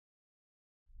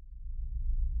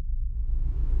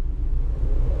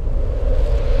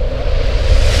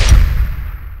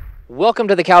Welcome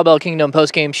to the Cowbell Kingdom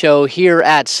postgame show here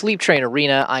at Sleep Train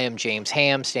Arena. I am James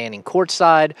Ham, standing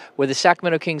courtside, where the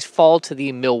Sacramento Kings fall to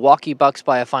the Milwaukee Bucks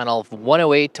by a final of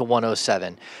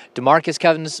 108-107. DeMarcus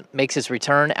Cousins makes his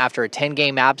return after a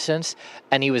 10-game absence,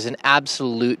 and he was an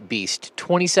absolute beast.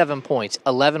 27 points,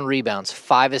 11 rebounds,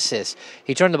 5 assists.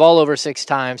 He turned the ball over 6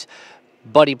 times,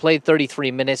 but he played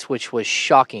 33 minutes, which was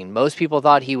shocking. Most people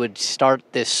thought he would start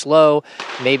this slow,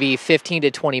 maybe 15 to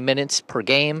 20 minutes per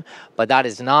game, but that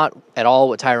is not at all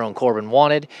what Tyrone Corbin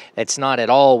wanted. It's not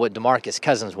at all what DeMarcus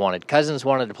Cousins wanted. Cousins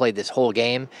wanted to play this whole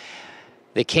game.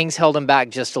 The Kings held him back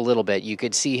just a little bit. You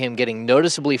could see him getting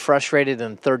noticeably frustrated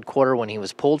in the third quarter when he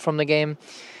was pulled from the game.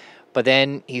 But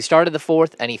then he started the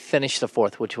fourth, and he finished the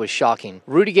fourth, which was shocking.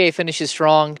 Rudy Gay finishes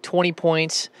strong, 20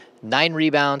 points, 9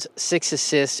 rebounds, 6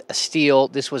 assists, a steal.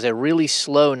 This was a really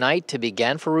slow night to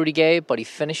begin for Rudy Gay, but he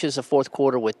finishes the fourth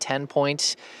quarter with 10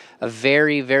 points. A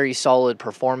very, very solid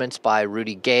performance by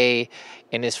Rudy Gay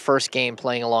in his first game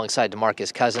playing alongside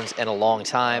DeMarcus Cousins in a long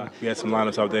time. We had some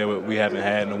lineups out there we haven't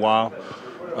had in a while.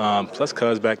 Plus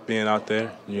Cuz back being out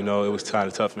there, it was kind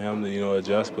of tough for him to,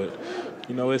 adjust. But,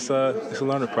 it's a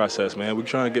learning process, man. We're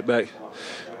trying to get back,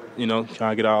 trying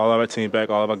to get all of our team back,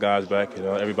 all of our guys back,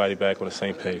 everybody back on the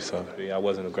same page. So I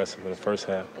wasn't aggressive in the first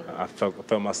half. I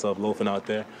felt myself loafing out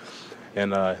there,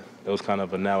 and it was kind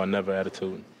of a now or never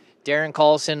attitude. Darren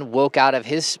Collison woke out of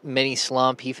his mini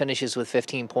slump. He finishes with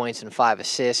 15 points and 5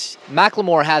 assists.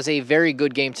 McLemore has a very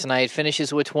good game tonight,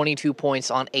 finishes with 22 points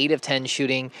on 8 of 10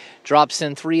 shooting, drops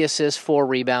in 3 assists, 4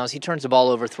 rebounds. He turns the ball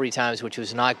over 3 times, which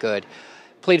was not good.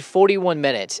 Played 41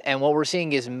 minutes, and what we're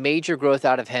seeing is major growth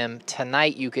out of him.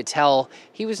 Tonight, you could tell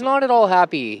he was not at all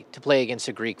happy to play against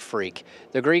a Greek Freak.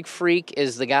 The Greek Freak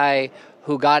is the guy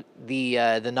who got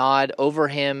the nod over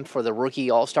him for the rookie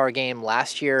All-Star game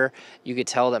last year. You could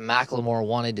tell that McLemore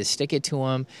wanted to stick it to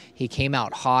him. He came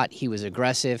out hot. He was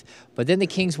aggressive. But then the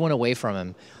Kings went away from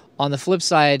him. On the flip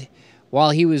side, while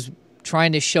he was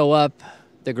trying to show up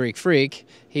the Greek Freak,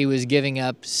 he was giving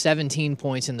up 17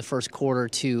 points in the first quarter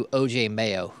to O.J.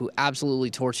 Mayo, who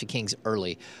absolutely torched the Kings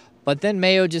early. But then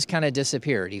Mayo just kind of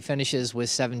disappeared. He finishes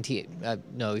with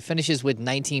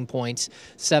 19 points,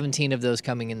 17 of those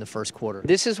coming in the first quarter.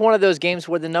 This is one of those games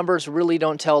where the numbers really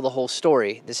don't tell the whole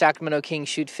story. The Sacramento Kings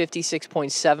shoot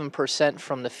 56.7%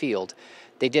 from the field.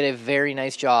 They did a very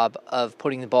nice job of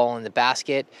putting the ball in the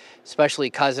basket, especially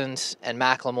Cousins and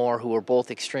McLemore, who were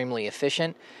both extremely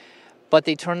efficient. But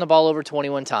they turned the ball over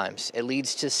 21 times. It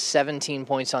leads to 17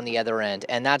 points on the other end,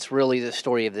 and that's really the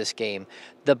story of this game.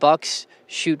 The Bucks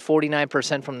shoot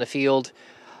 49% from the field,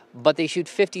 but they shoot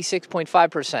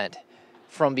 56.5%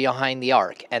 from behind the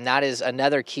arc, and that is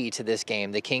another key to this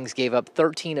game. The Kings gave up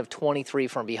 13 of 23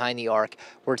 from behind the arc,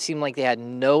 where it seemed like they had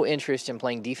no interest in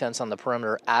playing defense on the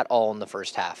perimeter at all in the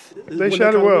first half. They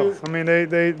shot it well. I mean,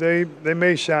 they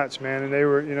made shots, man, and they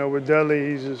were, with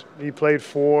Dudley, he played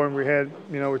 4, and we had,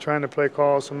 we're trying to play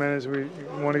calls some minutes. We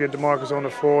want to get DeMarcus on the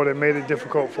floor. That made it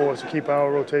difficult for us to keep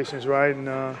our rotations right, and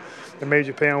the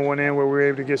major pay on one end where we were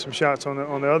able to get some shots on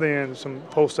the other end, some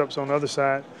post-ups on the other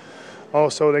side.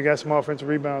 Also, they got some offensive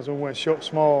rebounds. When we went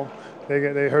small,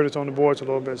 they hurt us on the boards a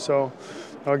little bit. So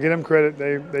I'll give them credit.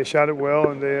 They shot it well,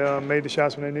 and they made the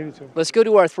shots when they needed to. Let's go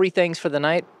to our 3 things for the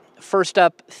night. First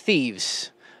up,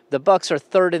 thieves. The Bucks are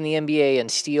 3rd in the NBA in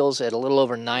steals at a little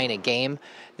over 9 a game.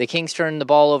 The Kings turned the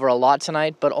ball over a lot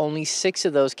tonight, but only 6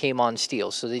 of those came on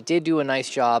steals. So they did do a nice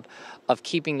job of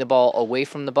keeping the ball away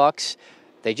from the Bucks.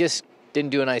 They just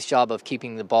didn't do a nice job of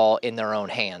keeping the ball in their own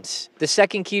hands. The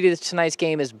second key to tonight's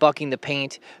game is bucking the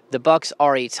paint. The Bucks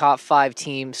are a top 5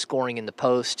 team scoring in the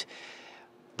post.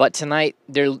 But tonight,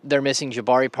 they're missing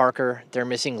Jabari Parker, they're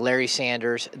missing Larry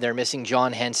Sanders, they're missing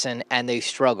John Henson, and they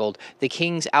struggled. The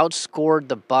Kings outscored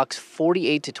the Bucks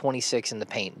 48-26 in the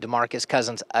paint. DeMarcus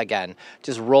Cousins, again,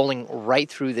 just rolling right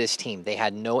through this team. They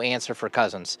had no answer for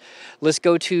Cousins. Let's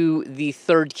go to the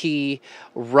third key,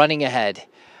 running ahead.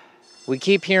 We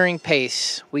keep hearing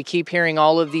pace. We keep hearing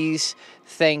all of these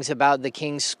things about the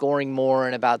Kings scoring more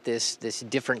and about this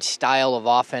different style of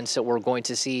offense that we're going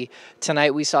to see.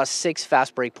 Tonight we saw 6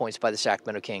 fast break points by the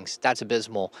Sacramento Kings. That's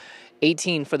abysmal.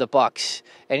 18 for the Bucks.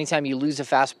 Anytime you lose a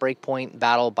fast break point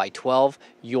battle by 12,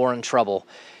 you're in trouble.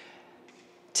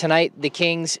 Tonight, the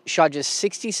Kings shot just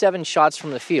 67 shots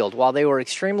from the field. While they were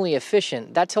extremely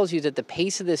efficient, that tells you that the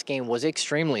pace of this game was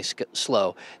extremely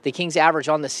slow. The Kings average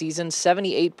on the season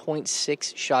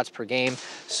 78.6 shots per game.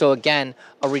 So again,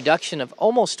 a reduction of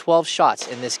almost 12 shots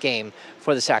in this game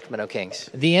for the Sacramento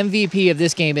Kings. The MVP of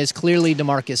this game is clearly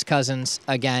DeMarcus Cousins.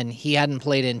 Again, he hadn't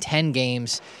played in 10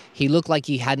 games. He looked like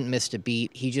he hadn't missed a beat.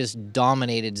 He just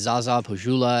dominated Zaza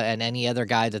Pachulia and any other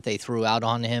guy that they threw out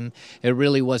on him. It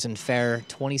really wasn't fair.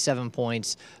 27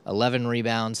 points, 11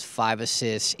 rebounds, 5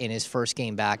 assists in his first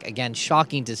game back. Again,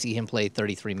 shocking to see him play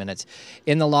 33 minutes.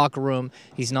 In the locker room,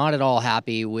 he's not at all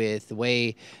happy with the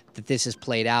way that this has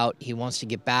played out. He wants to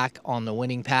get back on the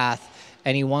winning path,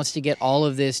 and he wants to get all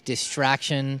of this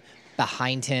distraction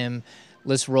behind him.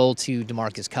 Let's roll to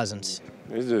DeMarcus Cousins.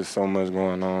 There's just so much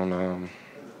going on.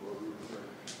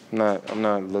 I'm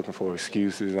not looking for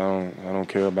excuses. I don't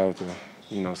care about the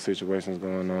situations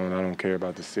going on. I don't care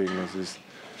about the sickness.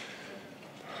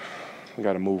 We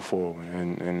got to move forward,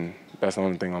 and that's the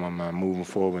only thing on my mind: moving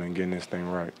forward and getting this thing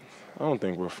right. I don't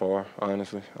think we're far,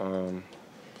 honestly.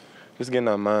 Just getting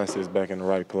our mindsets back in the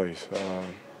right place.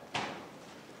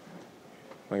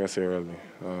 Like I said earlier,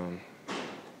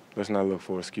 let's not look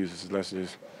for excuses. Let's get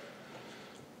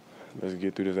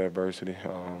through this adversity.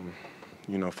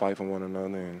 Fight for one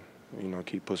another and,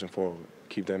 keep pushing forward.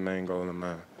 Keep that main goal in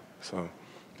mind. So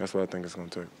that's what I think it's going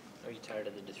to take. Are you tired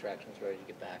of the distractions? Ready to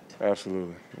get back to?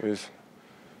 Absolutely. It's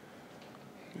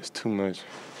too much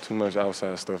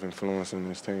outside stuff influencing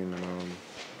this team. And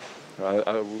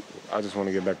I just want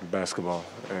to get back to basketball,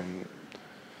 and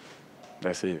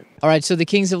that's it. All right, so the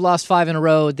Kings have lost 5 in a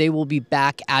row. They will be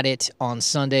back at it on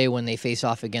Sunday when they face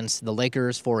off against the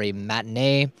Lakers for a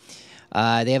matinee.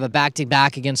 They have a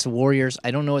back-to-back against the Warriors.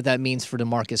 I don't know what that means for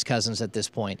DeMarcus Cousins at this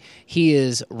point. He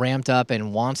is ramped up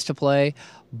and wants to play,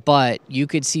 but you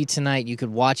could see tonight, you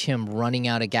could watch him running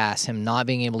out of gas, him not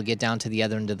being able to get down to the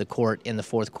other end of the court in the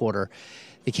fourth quarter.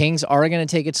 The Kings are going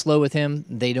to take it slow with him.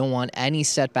 They don't want any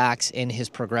setbacks in his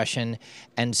progression,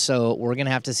 and so we're going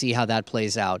to have to see how that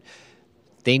plays out.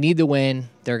 They need the win.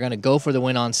 They're going to go for the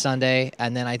win on Sunday,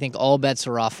 and then I think all bets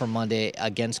are off for Monday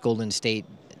against Golden State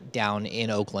down in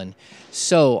Oakland.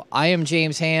 So I am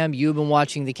James Ham. You've been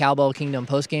watching the Cowbell Kingdom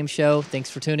postgame show.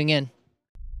 Thanks for tuning in.